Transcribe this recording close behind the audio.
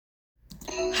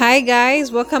Hi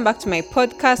guys, welcome back to my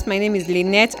podcast. My name is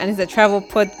Lynette and it's a travel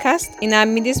podcast. In our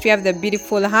midst, we have the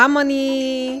beautiful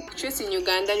Harmony. She's in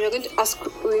Uganda and we're going to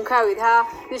we inquire with her.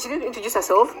 Then she's going to introduce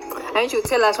herself and she'll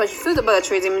tell us what she feels about the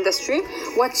tourism industry,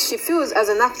 what she feels as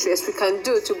an actress we can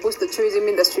do to boost the tourism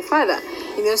industry further.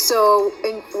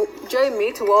 Join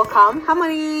me to welcome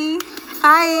Harmony.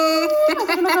 Hi.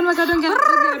 Oh my God, don't get up.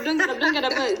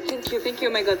 Thank you,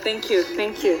 oh my God, thank you.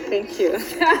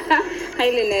 Hi,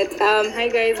 Lynette. Hi,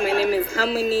 guys, my name is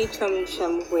Harmony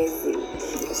Chomchamwezi.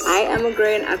 I am a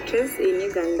growing actress in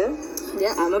Uganda.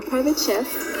 Yeah. I'm a private chef.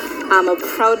 I'm a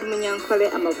proud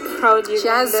Munyankole. I'm a proud Ugandan. She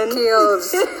has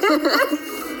skills.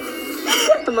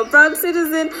 I'm a proud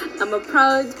citizen. I'm a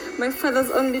proud my father's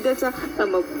only daughter.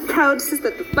 I'm a proud sister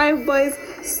to 5 boys.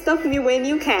 Stop me when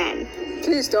you can.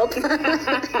 Please stop.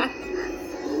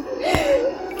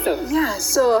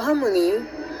 So Harmony,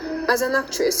 as an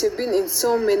actress, you've been in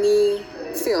so many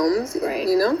films, Right.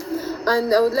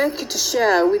 and I would like you to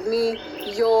share with me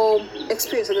your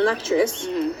experience as an actress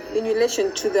in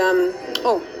relation to the.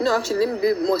 Let me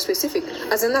be more specific.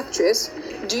 As an actress,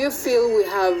 do you feel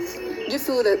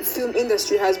that film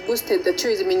industry has boosted the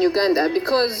tourism in Uganda?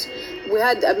 Because we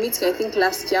had a meeting, I think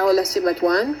last year but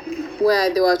one, where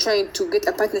they were trying to get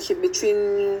a partnership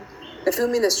between the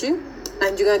film industry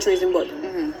and Uganda Tourism Board.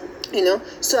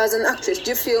 So as an actress,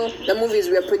 do you feel the movies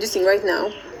we are producing right now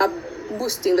are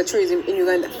boosting the tourism in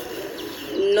Uganda?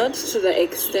 Not to the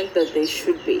extent that they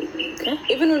should be. Okay.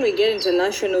 Even when we get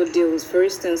international deals, for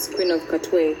instance, Queen of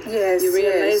Katwe, Yes, you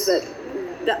realize yes.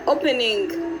 that the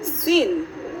opening scene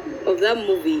of that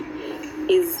movie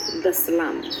is the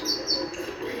slum.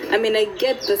 I mean, I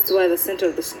get that's why the center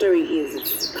of the story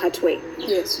is Katwe.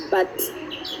 Yes. But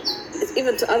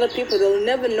even to other people, they'll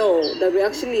never know that we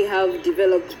actually have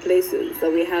developed places,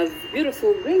 that we have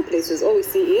beautiful green places. All we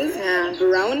see is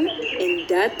brown and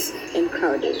dirt and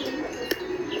crowded.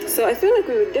 So I feel like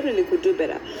we definitely could do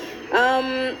better.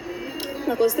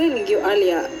 Like I was telling you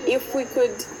earlier, if we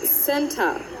could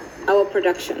center our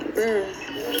productions,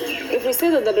 if we say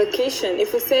that the location,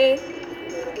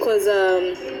 because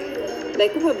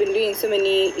like people have been doing so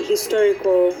many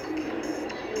historical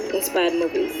inspired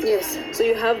movies. Yes. So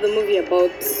you have the movie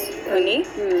about Connie,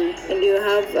 and you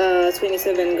have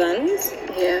 27 Guns.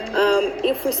 Yeah.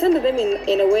 If we center them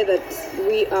in a way that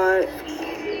we are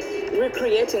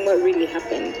recreating what really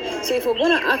happened. So if we're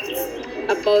going to act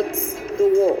about the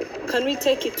war, can we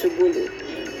take it to Gulu?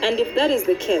 And if that is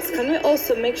the case, can we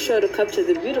also make sure to capture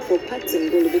the beautiful parts in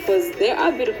Gulu? Because there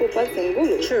are beautiful parts in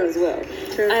Gulu as well.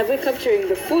 True. Are we capturing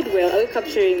the food well? Are we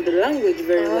capturing the language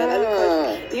very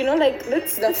well?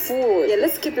 Let's The food. Yeah,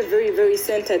 let's keep it very, very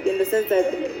centered in the sense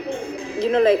that,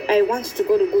 I want to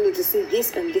go to Gulu to see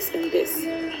this and this and this.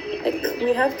 Like,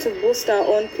 we have to boost our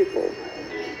own people.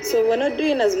 So we're not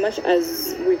doing as much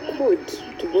as we could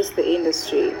to boost the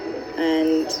industry,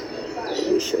 and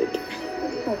we should.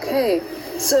 Okay.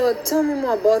 So tell me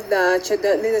more about the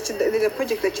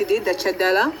project that you did, the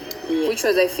Chadala, Yes. which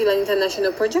was, I feel, an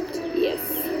international project. Yes.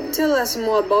 Tell us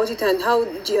more about it and how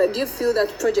do you feel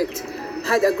that project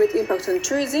had a great impact on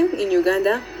tourism in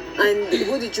Uganda? And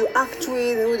who did you act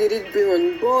with? Who did it bring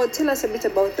on board? Tell us a bit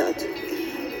about that.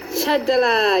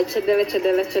 Chadala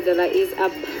is a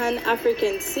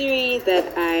Pan-African series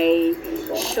that I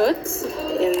shot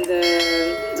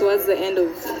towards the end of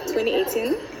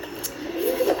 2018.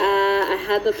 I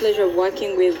had the pleasure of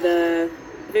working with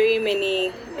very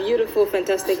many beautiful,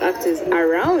 fantastic actors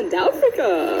around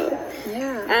Africa.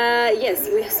 Yeah. Yes,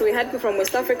 we had people from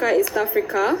West Africa, East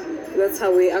Africa. That's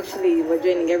how we actually were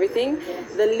joining everything.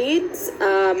 The leads,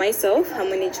 myself,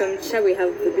 Harmony Chomcha, we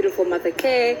have the beautiful Martha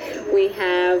Kay, we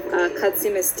have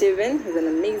Katsime Steven, who's an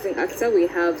amazing actor, we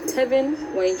have Tevin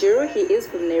Wainjuru, he is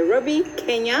from Nairobi,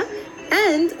 Kenya,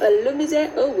 and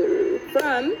Olumide Owuru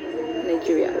from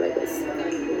Nigeria, Lagos.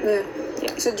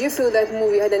 Yeah. So do you feel that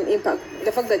movie had an impact?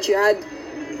 The fact that you had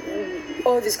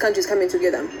all these countries coming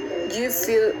together, do you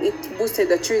feel it boosted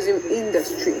the tourism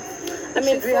industry?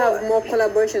 Should we have more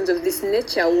collaborations of this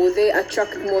nature? Will they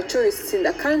attract more tourists in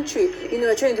the country?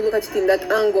 We're trying to look at it in that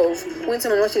angle of when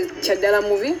someone watches Chadala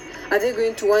movie, are they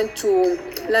going to want to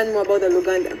learn more about the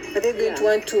Luganda? Are they going to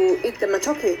want to eat the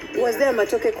matoke? Was there a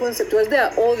matoke concept? Was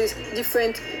there all these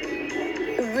different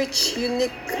rich,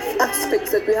 unique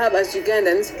aspects that we have as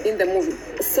Ugandans in the movie?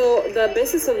 So the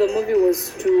basis of the movie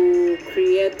was to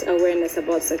create awareness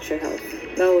about sexual health.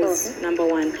 That was number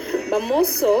one. But more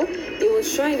so, it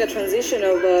was showing the transition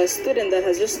of a student that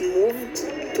has just moved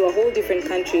to a whole different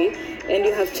country, and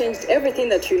you have changed everything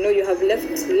that you know. You have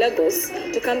left Lagos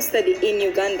to come study in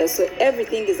Uganda, so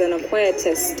everything is an acquired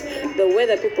taste. The way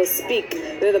that people speak,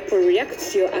 the way that people react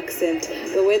to your accent,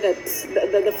 the way that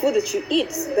the food that you eat,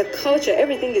 the culture,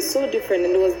 everything is so different.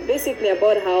 And it was basically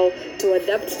about how to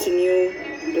adapt to new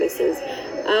places.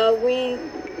 We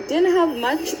didn't have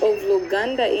much of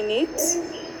Luganda in it,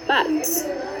 but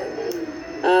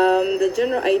the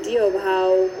general idea of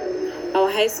how our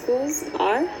high schools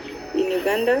are in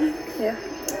Uganda,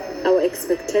 our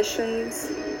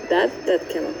expectations, that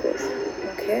came across.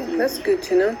 Okay, that's good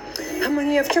to know.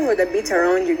 Harmony, you've traveled a bit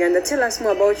around Uganda. Tell us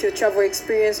more about your travel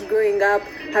experience growing up.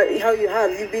 Have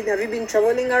you been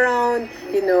traveling around?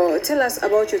 Tell us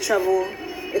about your travel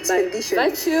expedition. By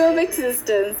virtue of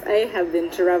existence, I have been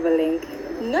traveling.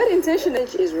 Not intentionally.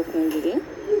 Is Rukunjiri.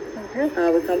 We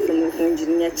come from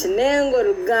Rukunjiri, Nyachinengo,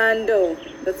 Rugando.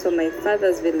 That's where my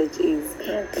father's village is.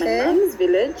 Okay. My mom's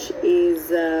village is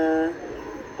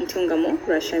Ntungamo,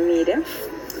 Rashamira.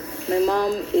 My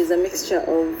mom is a mixture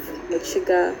of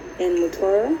Muchiga and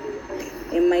Mutoro,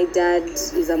 and my dad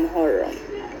is a Muhoro.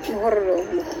 Muhoro.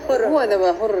 Who are the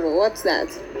Bahororo? What's that?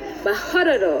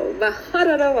 Bahororo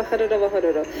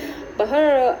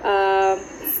are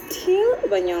still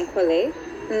Banyankole,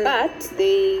 but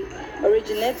they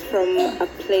originate from a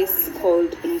place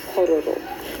called Mpororo,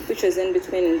 which was in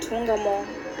between Ntungamo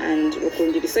and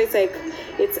Rukunjiri. So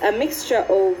it's a mixture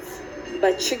of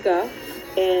Bachiga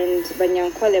and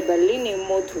Banyankole, but leaning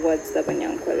more towards the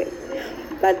Banyankole.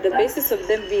 But the basis of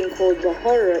them being called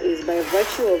Bahoro is by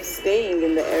virtue of staying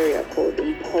in the area called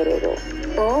Mpororo.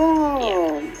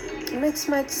 Oh, makes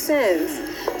much sense.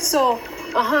 So,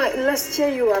 last year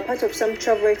you were part of some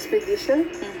travel expedition.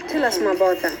 Tell us more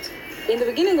about that. In the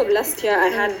beginning of last year, I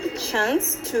had the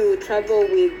chance to travel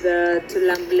with to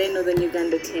Lamble, Northern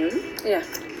Uganda team. Yeah.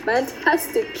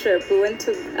 Fantastic trip. We went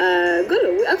to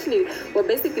Gulu. We were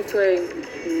basically touring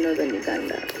Northern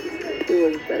Uganda.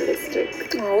 It was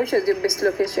ballistic. Oh, which was your best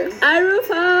location? Aru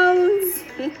Falls.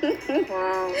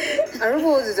 Wow. Aru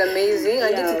Falls is amazing,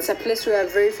 and it's a place where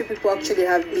very few people actually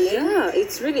have been. Yeah,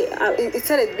 it's really... it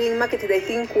started being marketed, I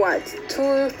think,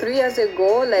 2-3 years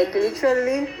ago, like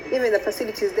literally. Even the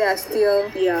facilities there are still...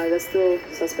 Yeah, they're still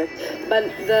suspect.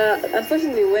 But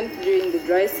unfortunately, we went during the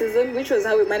dry season, which was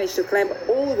how we managed to climb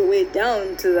all the way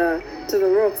down to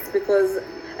the rocks, because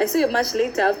I saw you much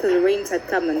later after the rains had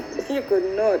come, and you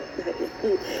could not.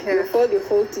 You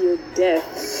fall to your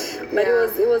death. But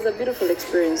it was a beautiful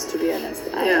experience, to be honest.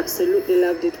 I absolutely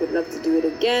loved it. Would love to do it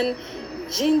again.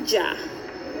 Jinja.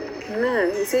 Man,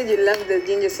 you said you love the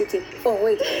Ginger City. Oh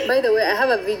wait, by the way, I have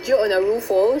a video on Aru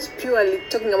Falls, purely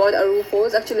talking about Aru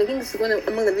Falls. Actually, I think this is one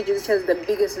among the videos which has the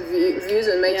biggest views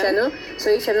on my channel. So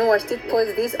if you haven't watched it,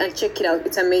 pause this and check it out.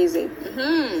 It's amazing.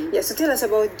 Yeah, so tell us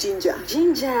about Jinja.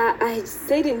 Jinja, I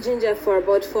stayed in Jinja for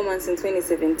about 4 months in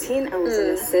 2017. I was on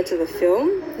the set of a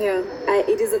film. Yeah.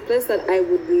 It is a place that I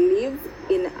would live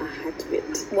in a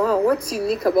heartbeat. Wow, what's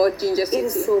unique about Ginger City? It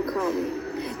is so calm.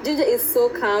 Ginger is so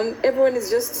calm. Everyone is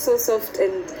just so soft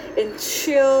and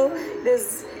chill.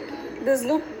 There's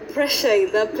no pressure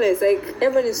in that place. Like,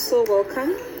 everyone is so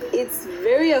welcome. It's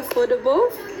very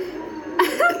affordable.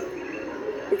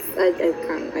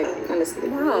 I honestly.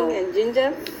 Wow. And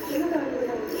Ginger,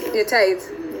 you're tight.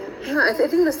 No, I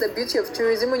think that's the beauty of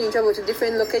tourism. When you travel to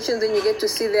different locations, then you get to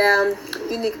see their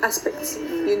unique aspects.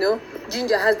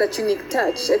 Ginger has that unique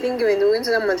touch. I think when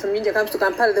someone from Ginger comes to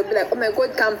Kampala, they'll be like, "Oh my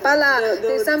God, Kampala!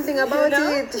 There's something about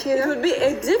it."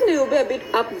 It definitely will be a bit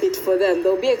upbeat for them.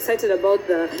 They'll be excited about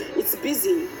it's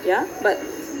busy, but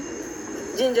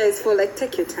Ginger is for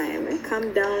take your time,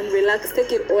 calm down, relax,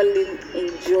 take it all in,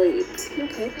 enjoy it.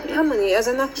 Okay. Harmony, as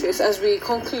an actress, as we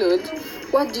conclude,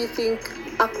 what do you think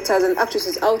actors and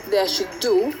actresses out there should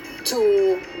do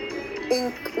to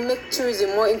make tourism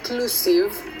more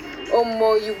inclusive, or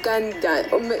more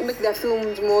Ugandan, or make their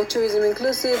films more tourism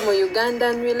inclusive, more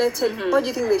Ugandan related? What do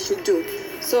you think they should do?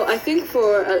 So I think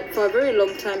for a very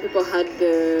long time, people had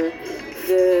the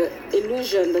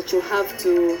illusion that you have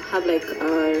to have a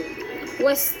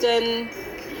Western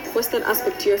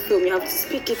aspect to your film. You have to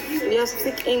speak it. You have to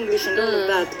speak English and all of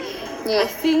that. Yeah. I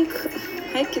think,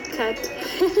 hi Kit Kat.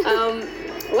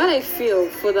 What I feel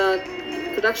for the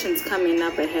productions coming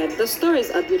up ahead, the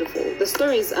stories are beautiful. The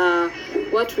stories are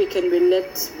what we can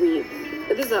relate with.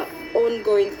 These are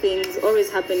ongoing things, always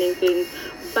happening things.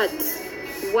 But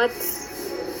what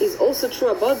is also true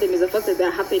about them is the fact that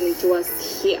they're happening to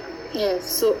us here. Yes.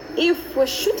 So if we're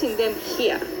shooting them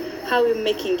here, how are we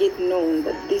making it known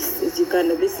that this is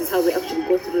Uganda, this is how we actually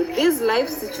go through these life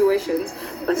situations,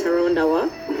 but around our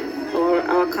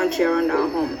our country around our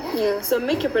home. Yeah. So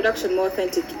make your production more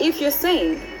authentic. If you're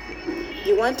saying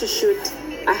you want to shoot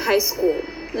a high school,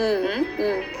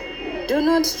 do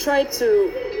not try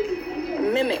to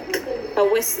mimic a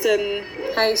Western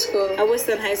high school.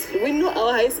 We know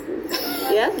our high school.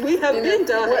 Yeah, we have been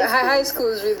to our high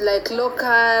schools with like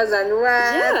lockers and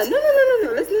what? Yeah, no.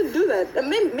 Let's not do that.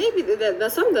 Maybe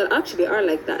there's some that actually are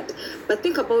like that. But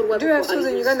think about what. Do you have schools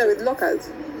in Uganda with lockers?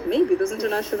 Maybe there's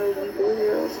international people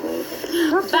here also.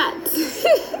 But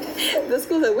the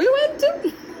schools that we went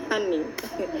to, honey,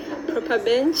 proper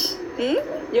bench,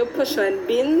 your push and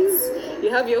bins,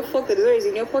 you have your fork that is always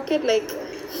in your pocket, like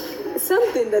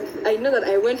something that I know that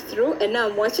I went through, and now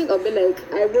I'm watching, I'll be like,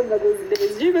 I remember those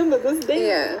days. Do you remember those days?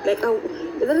 Yeah. Like,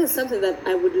 that is something that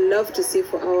I would love to see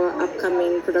for our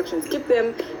upcoming productions.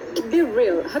 Be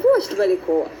real. Have you watched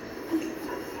Balikoa?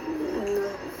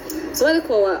 No. So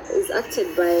Balikoa is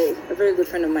acted by a very good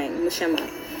friend of mine, Mushema.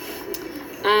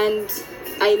 And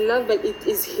I love that it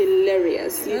is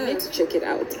hilarious. You need to check it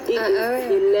out. It is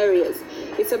hilarious.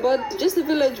 It's about just a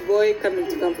village boy coming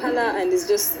to Kampala, and it's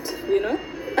just,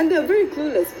 and they're very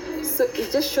clueless. So it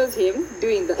just shows him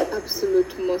doing the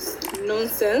absolute most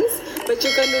nonsense, but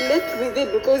you can relate with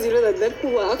it because you know that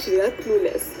people are actually that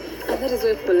clueless. And that is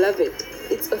why people love it.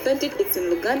 It's authentic, it's in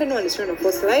Luganda, no one is trying to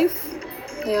force life.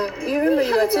 Yeah. You remember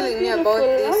you were telling me about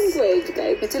this language,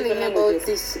 guys. You're telling me about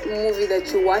this movie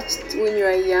that you watched when you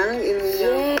were young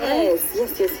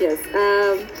Yes.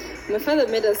 My father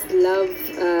made us love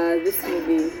this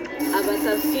movie.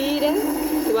 Abatafire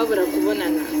tubabura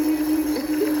kubonana.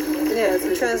 Yes,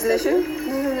 translation?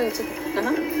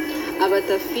 No.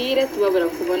 Abatafire tubabura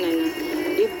kubonana.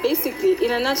 It basically,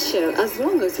 in a nutshell, as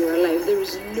long as you're alive, there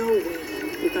is no way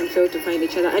you can fail to find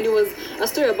each other. And it was a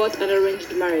story about an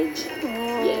arranged marriage.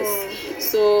 Yes.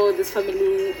 So this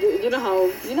family, you know how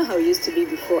it used to be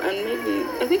before, and maybe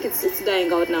I think it's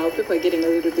dying out now. People are getting a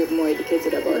little bit more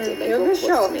educated about it. Like, you'll be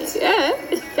shocked. Yeah.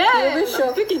 You'll be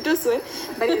shocked. Speaking too soon,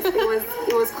 but it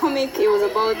was comic. It was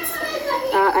about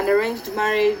an arranged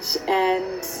marriage,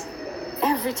 and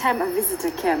every time a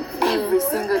visitor came, every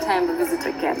single time a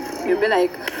visitor came, you'll be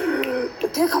like,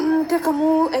 take a move, word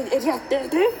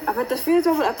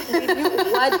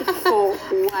for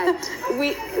word.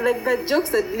 We like the jokes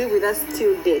that live with us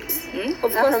till date.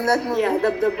 Of course, from that movie. Yeah,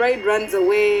 the bride runs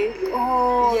away.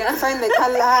 Oh, yeah. Find like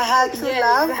her true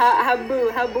love.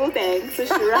 Her boo thing. So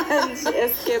she runs, she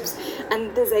escapes,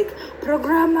 and there's like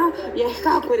programma,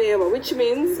 which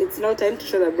means it's now time to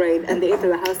show the bride, and they enter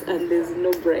the house and there's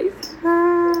no bride.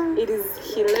 It is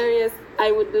hilarious.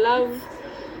 I would love.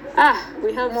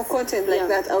 We have more content like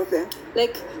that out there. We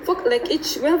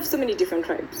have so many different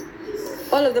tribes.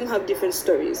 All of them have different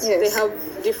stories. Yes. They have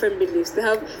different beliefs.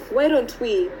 Why don't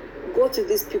we go to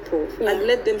these people and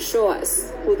let them show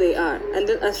us who they are, and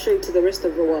let us show it to the rest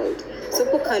of the world, so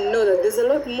people can know that there's a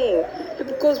lot more.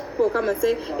 Because people come and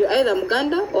say you're either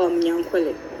Muganda or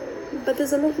Mnyankwele, but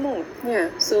there's a lot more. Yeah.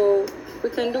 So we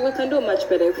can do much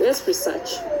better. Let's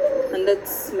research and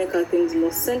let's make our things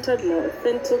more centered, more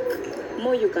authentic,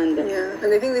 more Ugandan. Yeah,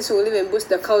 and I think this will even boost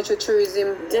the culture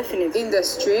tourism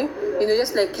industry.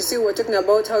 Just like you see, we're talking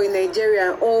about how in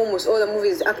Nigeria, almost all the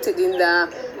movies acted in the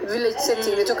village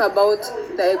setting. They talk about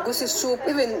the egusi soup,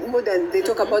 even more than they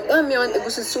talk about me want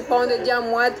egusi soup, pounded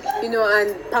jam,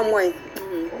 and palm wine.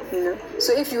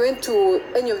 So if you went to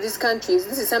any of these countries,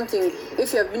 this is something.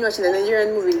 If you have been watching a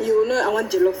Nigerian movie, you will know I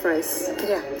want jollof rice.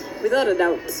 Yeah, without a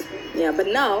doubt. Yeah, but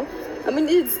now, I mean,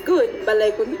 it's good, but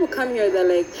like when people come here, they're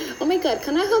like, oh my God,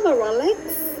 can I have a Rolex?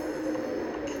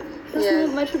 That's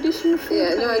not my traditional food.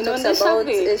 Yeah, no one talks about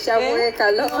Shabwe,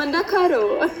 Kalo.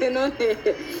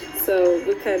 So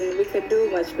we can do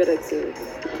much better to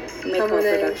make our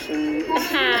production.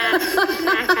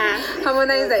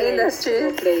 Harmonize the industry.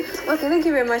 Okay, thank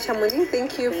you very much, Harmony.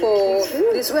 Thank you for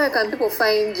this. Where can people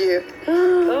find you?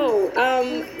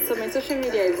 So my social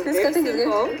media is very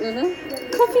simple.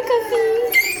 Coffee.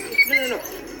 No.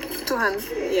 2 hands.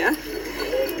 Yeah.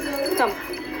 Come.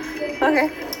 Okay.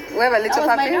 We have a little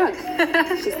puppy. My dog.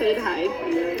 She said hi.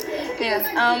 Yes.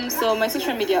 So my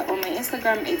social media on my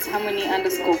Instagram it's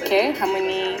harmony_k,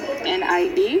 harmony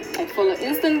NID. I follow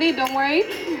instantly. Don't worry.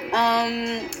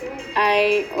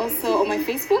 I also on my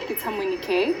Facebook it's harmony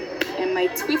k, and my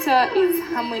Twitter is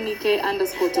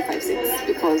harmonyk_256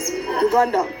 because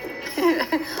Uganda.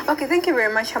 Okay. Thank you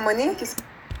very much, Harmony.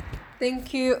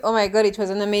 Thank you. Oh my God, it was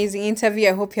an amazing interview.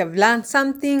 I hope you have learned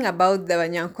something about the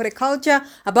Wanyankore culture,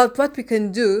 about what we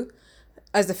can do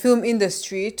as the film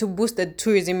industry to boost the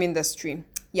tourism industry.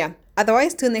 Yeah.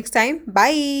 Otherwise, till next time.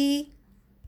 Bye.